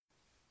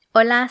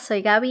Hola,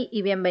 soy Gaby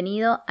y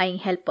bienvenido a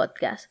Ingel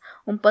Podcast,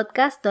 un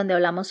podcast donde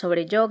hablamos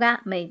sobre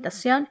yoga,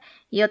 meditación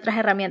y otras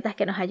herramientas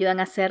que nos ayudan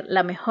a ser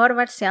la mejor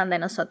versión de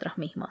nosotros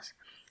mismos.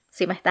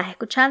 Si me estás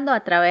escuchando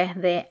a través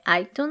de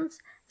iTunes,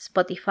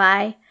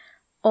 Spotify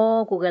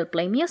o Google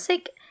Play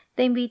Music,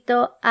 te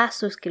invito a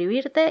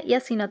suscribirte y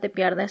así no te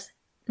pierdes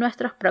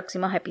nuestros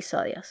próximos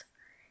episodios.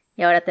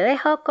 Y ahora te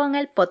dejo con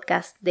el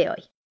podcast de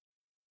hoy.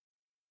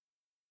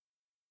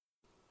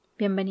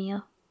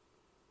 Bienvenido.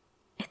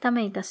 Esta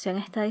meditación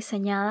está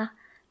diseñada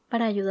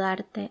para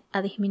ayudarte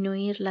a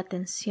disminuir la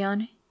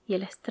tensión y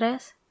el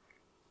estrés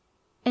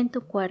en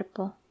tu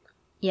cuerpo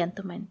y en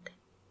tu mente.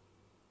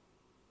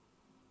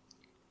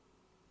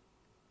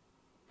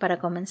 Para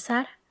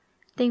comenzar,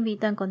 te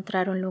invito a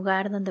encontrar un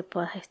lugar donde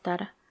puedas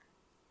estar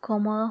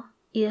cómodo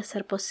y, de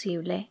ser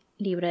posible,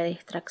 libre de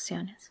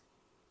distracciones.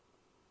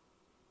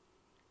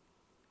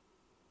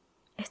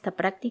 Esta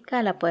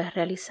práctica la puedes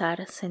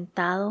realizar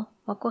sentado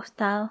o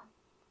acostado,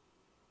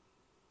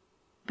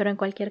 pero en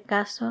cualquier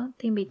caso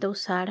te invito a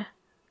usar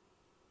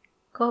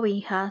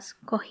cobijas,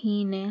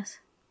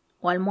 cojines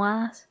o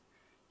almohadas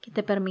que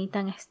te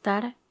permitan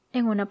estar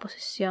en una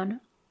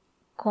posición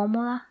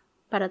cómoda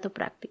para tu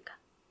práctica.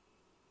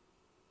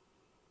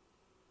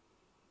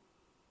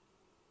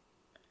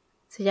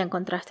 Si ya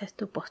encontraste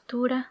tu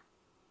postura,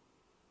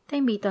 te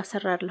invito a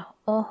cerrar los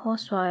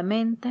ojos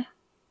suavemente.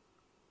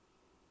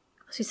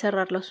 Si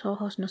cerrar los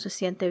ojos no se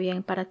siente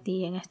bien para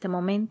ti en este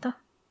momento,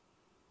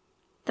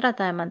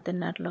 trata de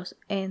mantenerlos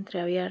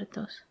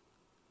entreabiertos,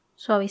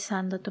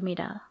 suavizando tu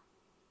mirada.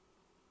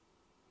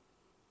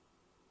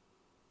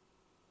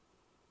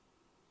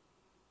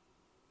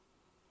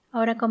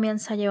 Ahora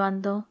comienza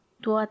llevando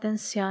tu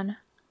atención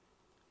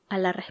a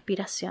la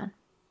respiración.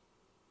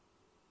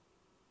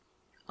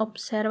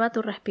 Observa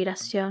tu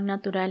respiración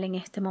natural en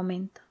este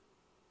momento.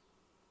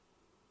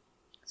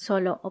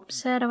 Solo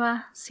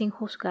observa sin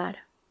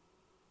juzgar.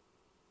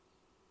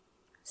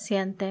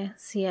 Siente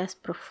si es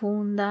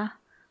profunda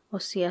o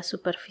si es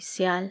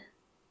superficial.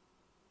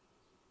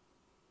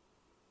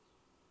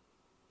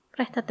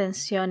 Presta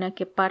atención a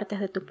qué partes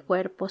de tu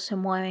cuerpo se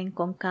mueven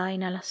con cada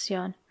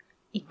inhalación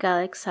y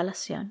cada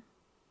exhalación.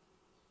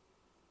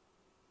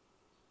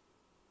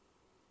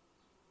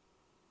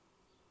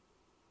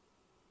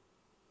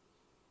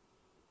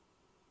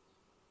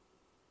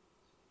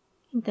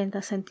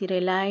 Intenta sentir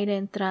el aire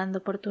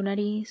entrando por tu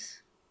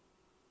nariz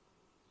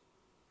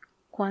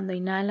cuando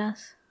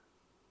inhalas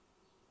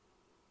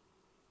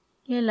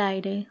y el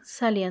aire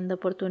saliendo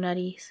por tu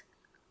nariz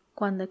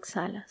cuando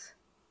exhalas.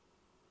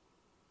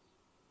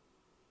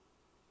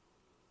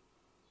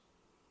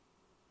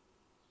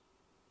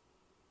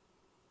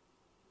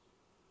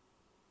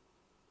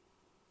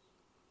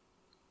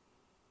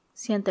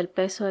 Siente el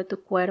peso de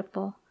tu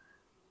cuerpo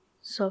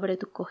sobre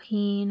tu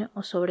cojín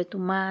o sobre tu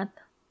mat.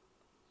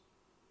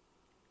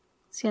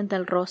 Siente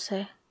el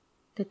roce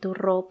de tu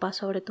ropa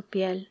sobre tu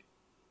piel.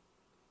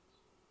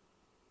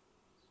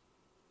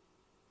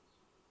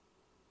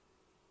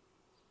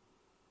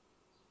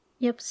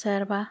 Y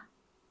observa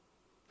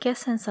qué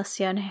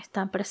sensaciones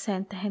están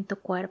presentes en tu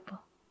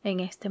cuerpo en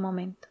este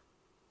momento.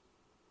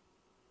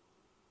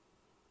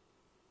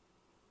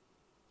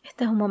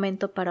 Este es un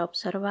momento para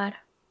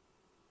observar.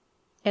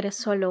 Eres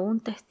solo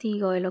un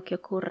testigo de lo que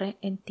ocurre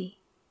en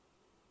ti.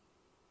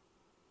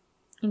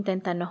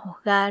 Intenta no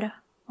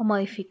juzgar o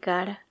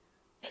modificar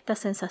estas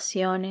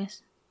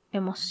sensaciones,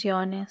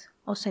 emociones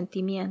o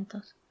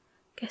sentimientos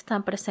que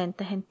están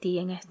presentes en ti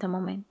en este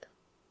momento.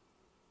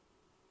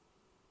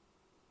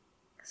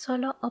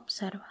 Solo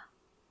observa.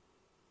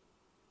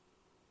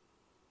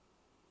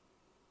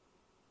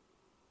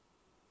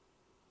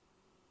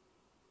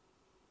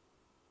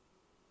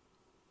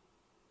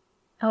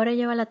 Ahora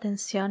lleva la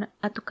atención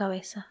a tu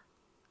cabeza.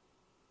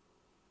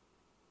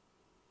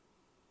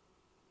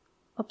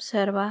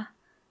 Observa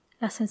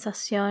las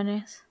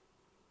sensaciones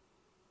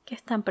que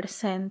están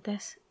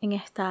presentes en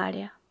esta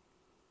área.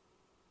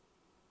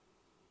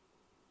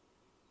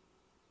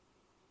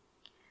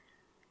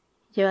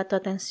 Lleva tu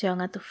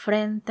atención a tu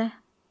frente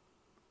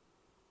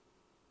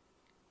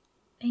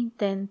e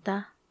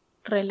intenta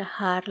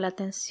relajar la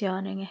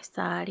tensión en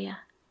esta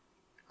área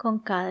con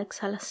cada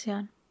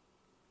exhalación.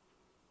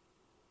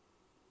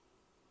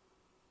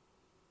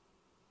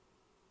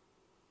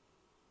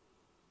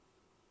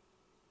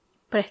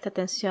 Presta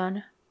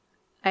atención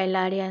al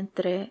área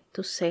entre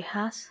tus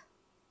cejas.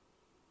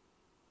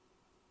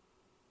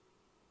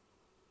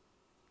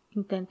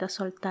 Intenta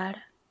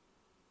soltar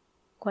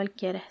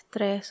cualquier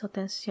estrés o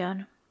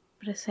tensión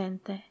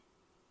presente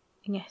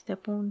en este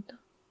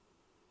punto.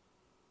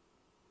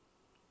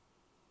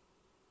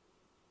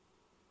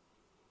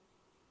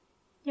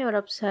 Y ahora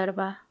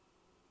observa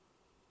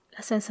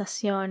las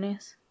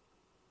sensaciones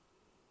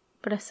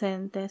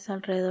presentes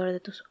alrededor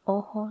de tus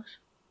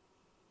ojos.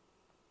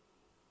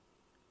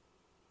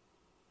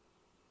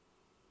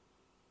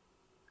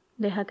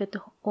 Deja que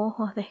tus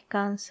ojos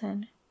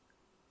descansen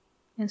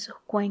en sus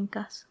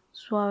cuencas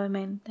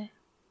suavemente.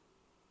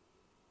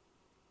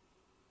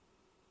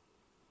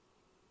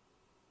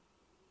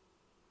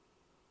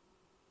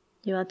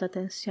 Lleva tu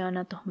atención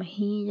a tus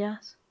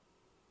mejillas.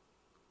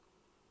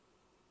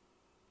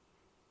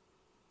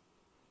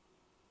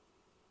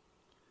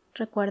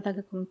 Recuerda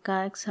que con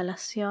cada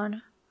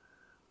exhalación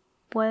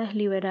puedes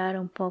liberar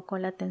un poco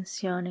la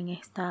tensión en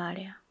esta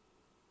área.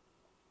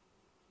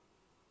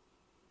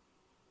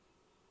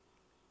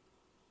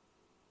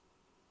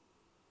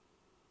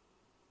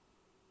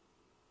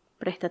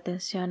 Presta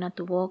atención a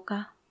tu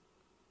boca.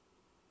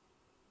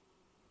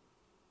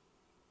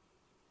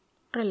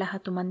 Relaja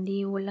tu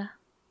mandíbula.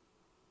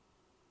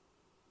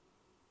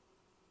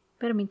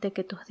 Permite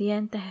que tus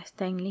dientes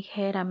estén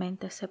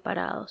ligeramente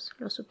separados,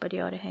 los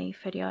superiores e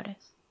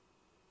inferiores.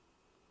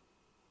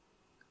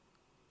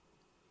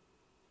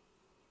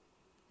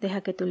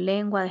 Deja que tu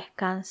lengua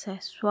descanse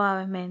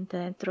suavemente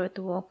dentro de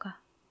tu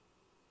boca.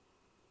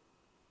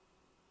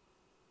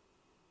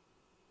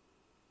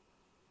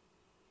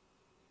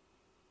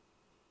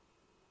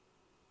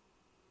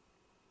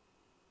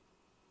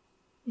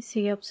 Y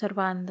sigue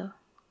observando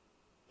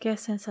qué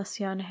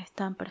sensaciones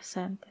están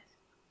presentes,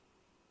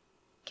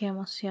 qué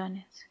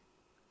emociones,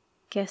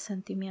 qué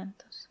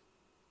sentimientos.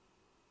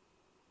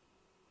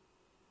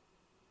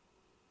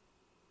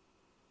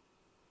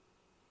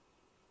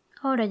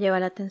 Ahora lleva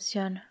la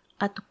atención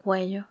a tu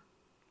cuello.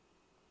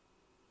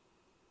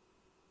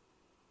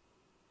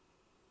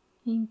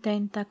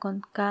 Intenta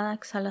con cada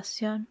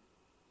exhalación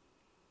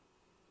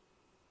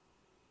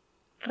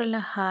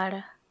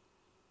relajar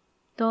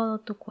todo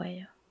tu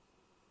cuello.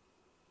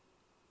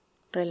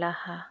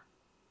 Relaja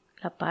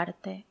la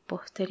parte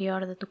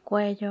posterior de tu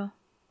cuello,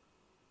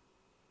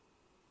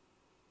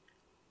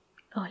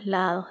 los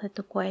lados de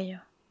tu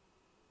cuello,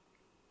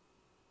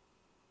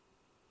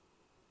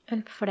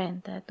 el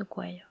frente de tu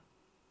cuello.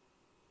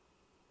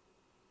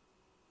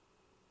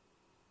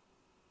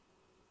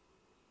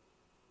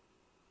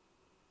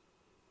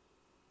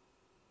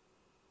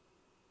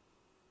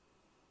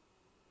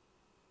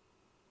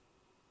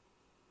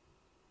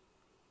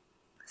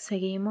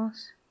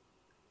 Seguimos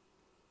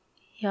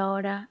y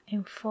ahora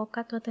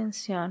enfoca tu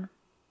atención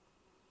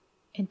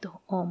en tus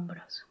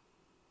hombros.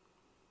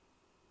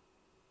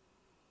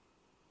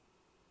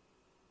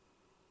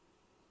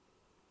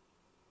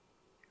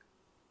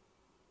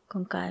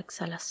 Con cada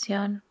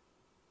exhalación,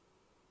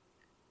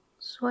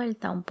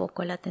 suelta un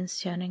poco la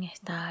tensión en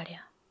esta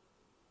área.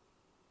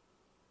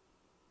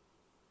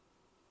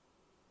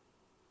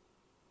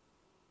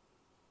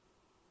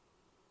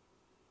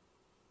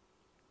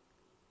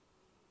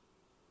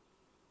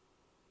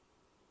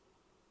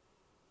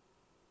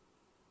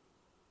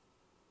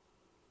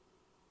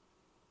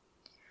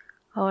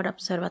 Ahora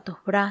observa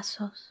tus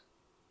brazos,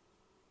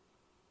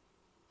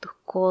 tus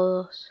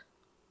codos,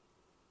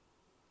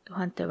 tus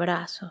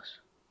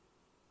antebrazos,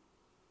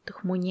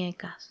 tus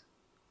muñecas,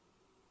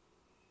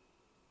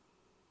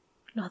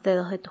 los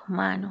dedos de tus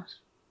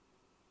manos,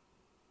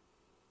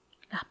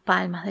 las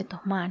palmas de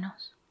tus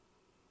manos,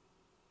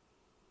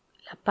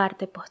 la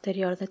parte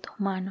posterior de tus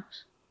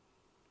manos.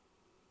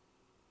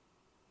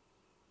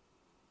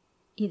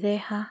 Y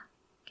deja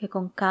que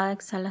con cada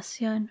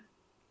exhalación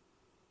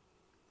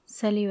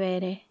se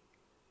libere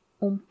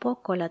un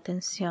poco la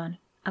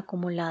tensión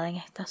acumulada en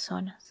estas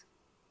zonas.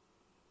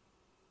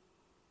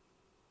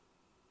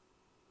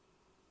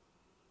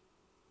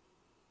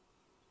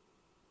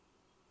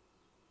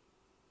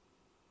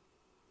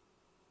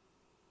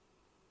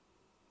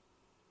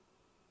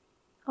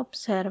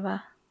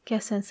 Observa qué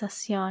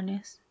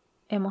sensaciones,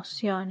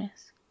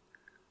 emociones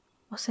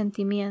o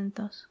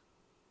sentimientos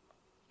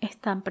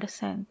están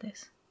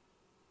presentes.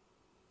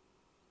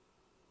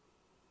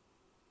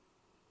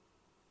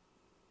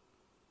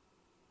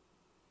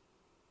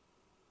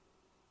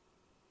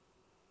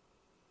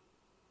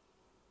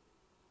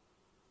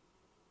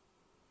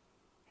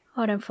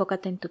 Ahora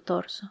enfócate en tu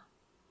torso,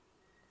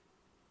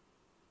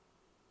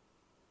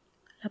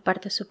 la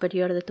parte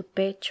superior de tu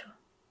pecho,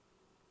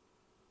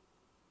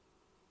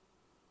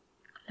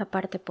 la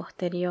parte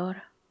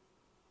posterior,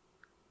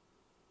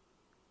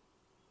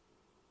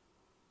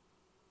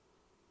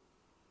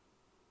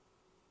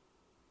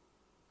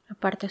 la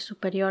parte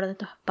superior de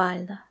tu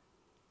espalda.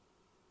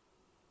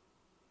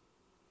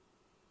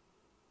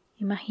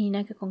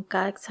 Imagina que con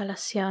cada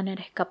exhalación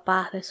eres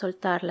capaz de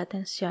soltar la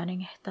tensión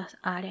en estas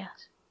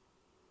áreas.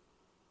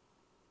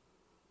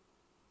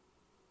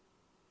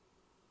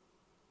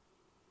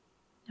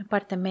 La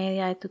parte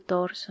media de tu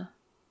torso,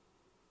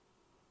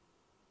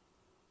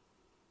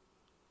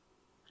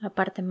 la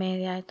parte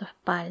media de tu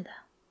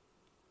espalda,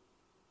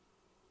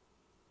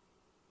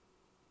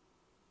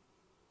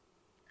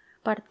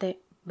 la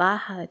parte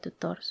baja de tu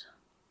torso,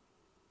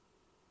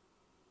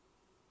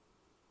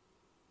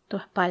 tu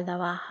espalda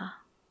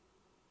baja,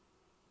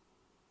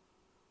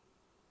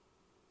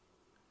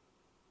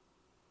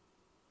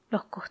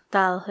 los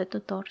costados de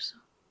tu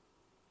torso,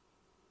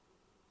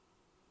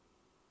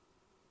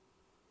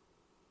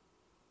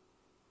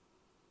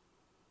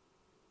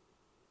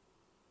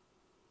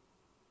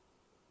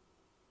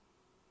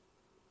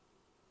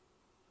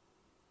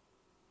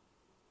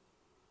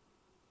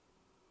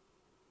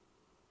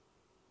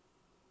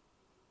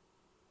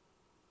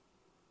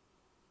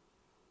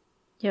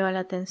 Lleva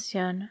la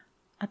atención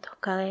a tus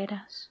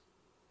caderas.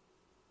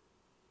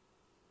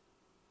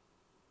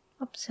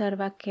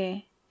 Observa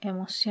qué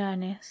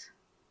emociones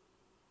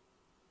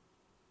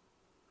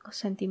o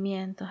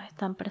sentimientos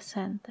están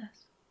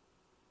presentes.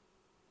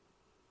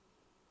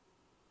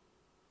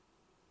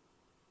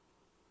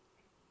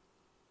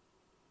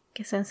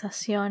 ¿Qué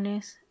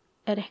sensaciones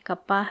eres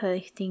capaz de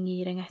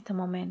distinguir en este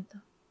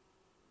momento?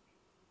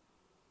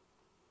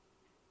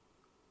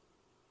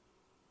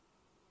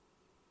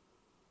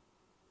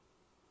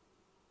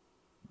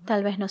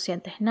 Tal vez no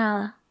sientes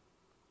nada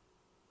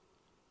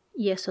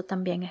y eso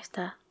también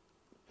está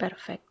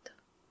perfecto.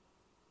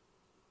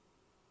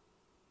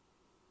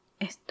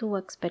 Es tu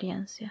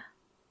experiencia.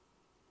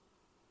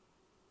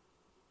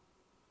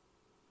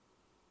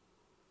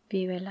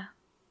 Vívela.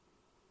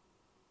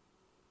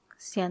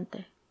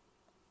 Siente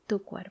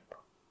tu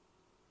cuerpo.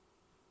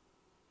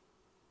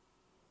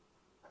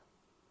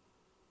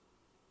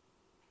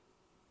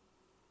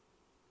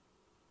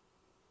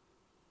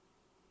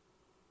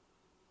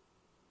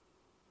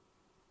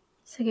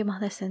 Seguimos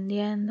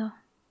descendiendo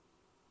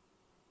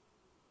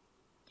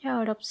y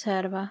ahora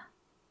observa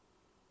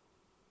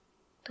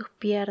tus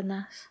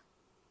piernas,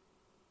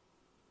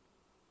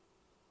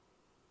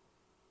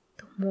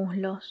 tus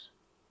muslos,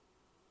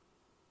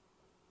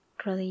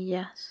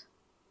 rodillas,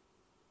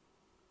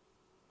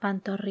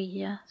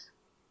 pantorrillas,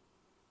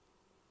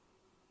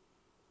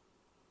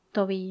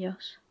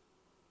 tobillos,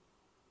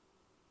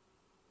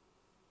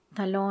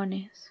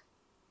 talones,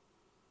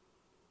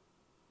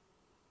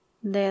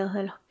 dedos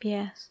de los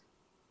pies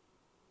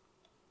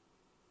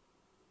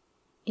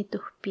y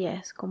tus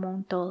pies como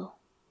un todo.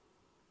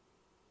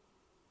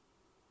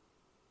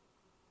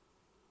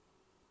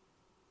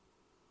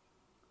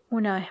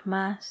 Una vez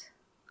más,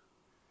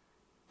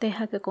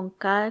 deja que con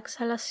cada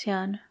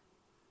exhalación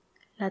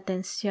la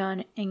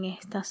tensión en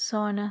estas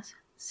zonas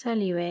se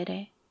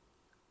libere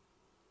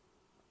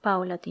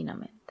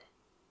paulatinamente.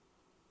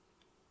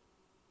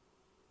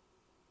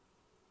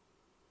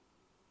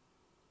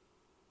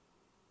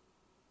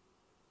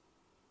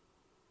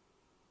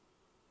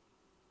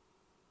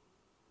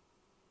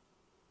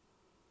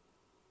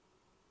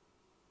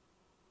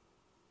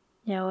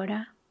 Y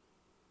ahora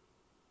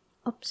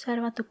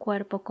observa tu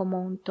cuerpo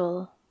como un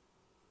todo.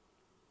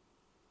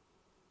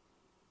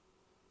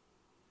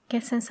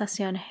 ¿Qué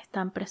sensaciones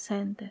están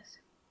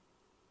presentes?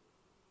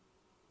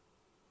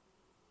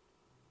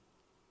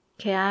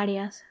 ¿Qué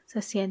áreas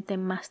se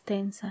sienten más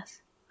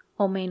tensas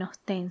o menos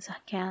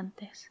tensas que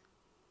antes?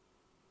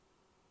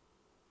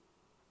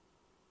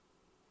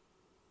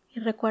 Y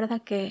recuerda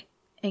que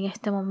en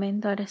este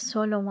momento eres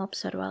solo un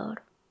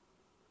observador.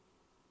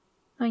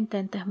 No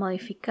intentes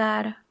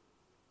modificar,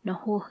 no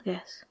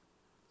juzgues,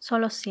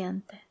 solo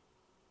siente,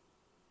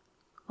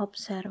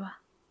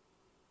 observa.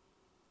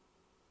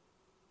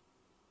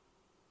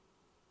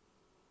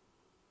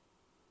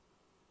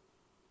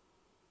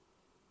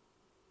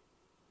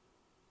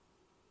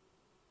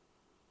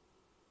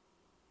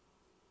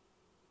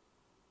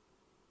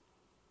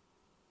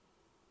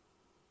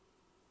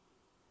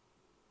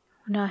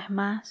 Una vez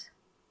más,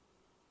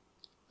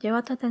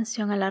 lleva tu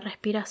atención a la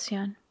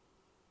respiración.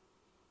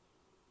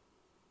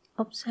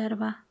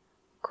 Observa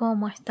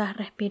cómo estás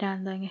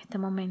respirando en este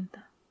momento.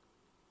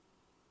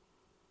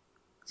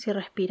 Si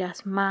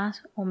respiras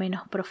más o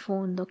menos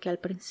profundo que al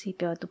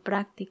principio de tu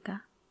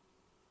práctica.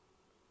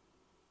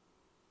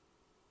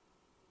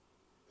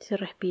 Si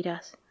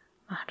respiras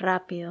más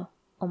rápido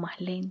o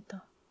más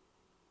lento.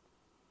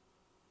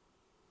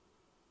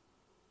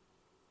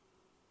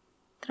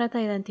 Trata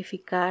de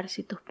identificar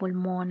si tus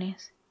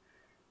pulmones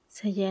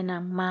se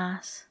llenan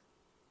más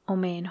o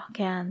menos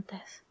que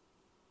antes.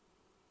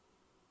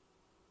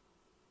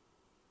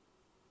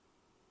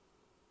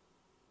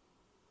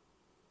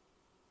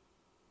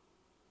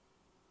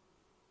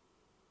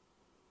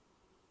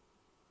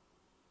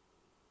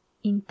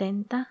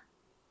 Intenta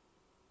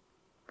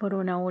por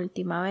una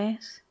última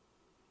vez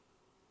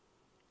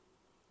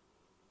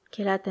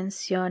que la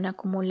tensión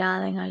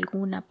acumulada en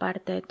alguna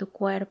parte de tu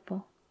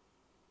cuerpo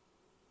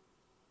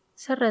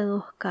se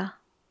reduzca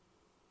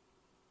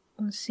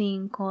un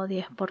 5 o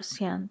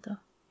 10%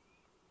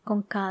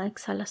 con cada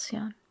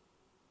exhalación.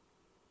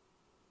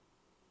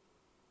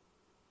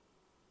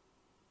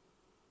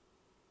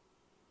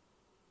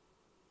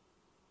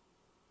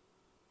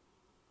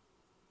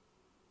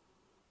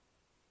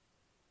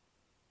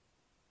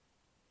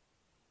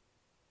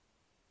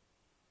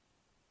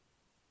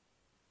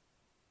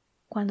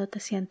 Cuando te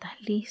sientas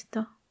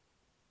listo,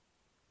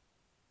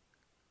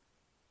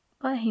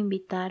 puedes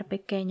invitar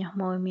pequeños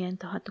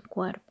movimientos a tu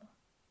cuerpo.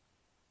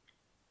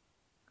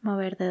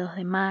 Mover dedos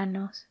de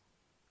manos,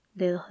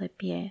 dedos de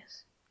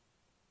pies.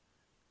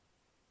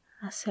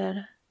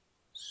 Hacer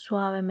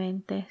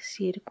suavemente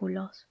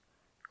círculos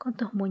con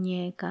tus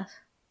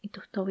muñecas y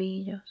tus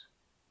tobillos.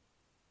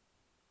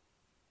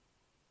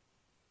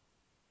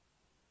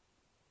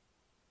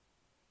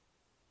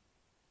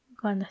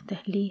 Cuando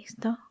estés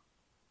listo,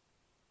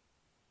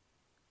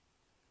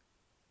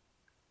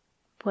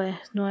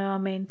 puedes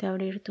nuevamente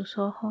abrir tus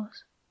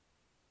ojos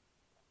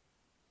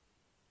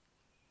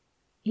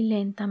y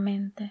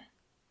lentamente,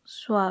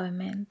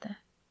 suavemente,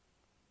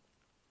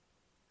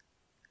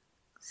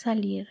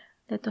 salir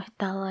de tu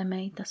estado de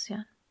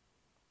meditación.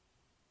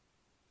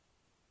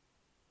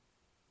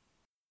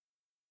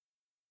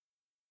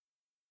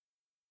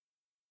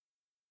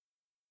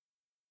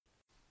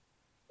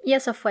 Y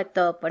eso fue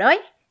todo por hoy.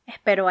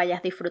 Espero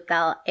hayas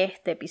disfrutado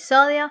este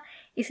episodio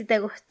y si te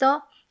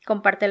gustó,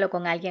 compártelo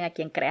con alguien a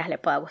quien creas le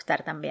pueda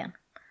gustar también.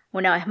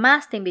 Una vez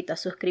más, te invito a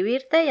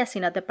suscribirte y así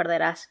no te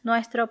perderás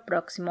nuestro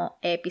próximo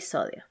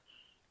episodio.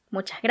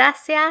 Muchas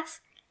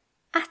gracias.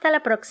 Hasta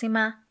la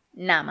próxima.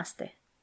 Namaste.